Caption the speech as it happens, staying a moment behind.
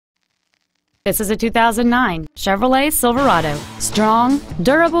This is a 2009 Chevrolet Silverado. Strong,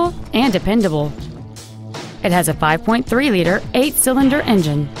 durable, and dependable. It has a 5.3-liter 8-cylinder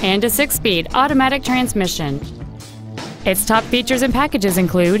engine and a 6-speed automatic transmission. Its top features and packages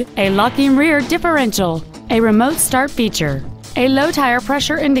include a locking rear differential, a remote start feature, a low tire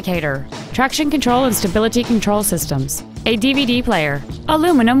pressure indicator, traction control and stability control systems, a DVD player,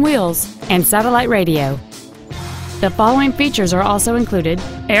 aluminum wheels, and satellite radio. The following features are also included: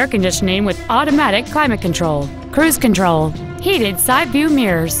 air conditioning with automatic climate control, cruise control, heated side view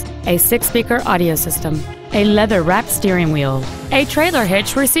mirrors, a 6-speaker audio system, a leather-wrapped steering wheel, a trailer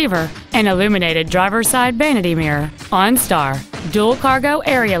hitch receiver, an illuminated driver's side vanity mirror, OnStar, dual cargo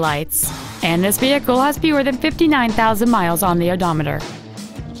area lights, and this vehicle has fewer than 59,000 miles on the odometer.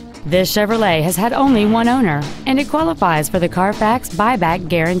 This Chevrolet has had only one owner, and it qualifies for the Carfax buyback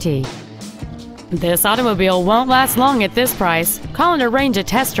guarantee. This automobile won't last long at this price. Call and arrange a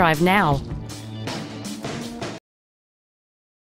test drive now.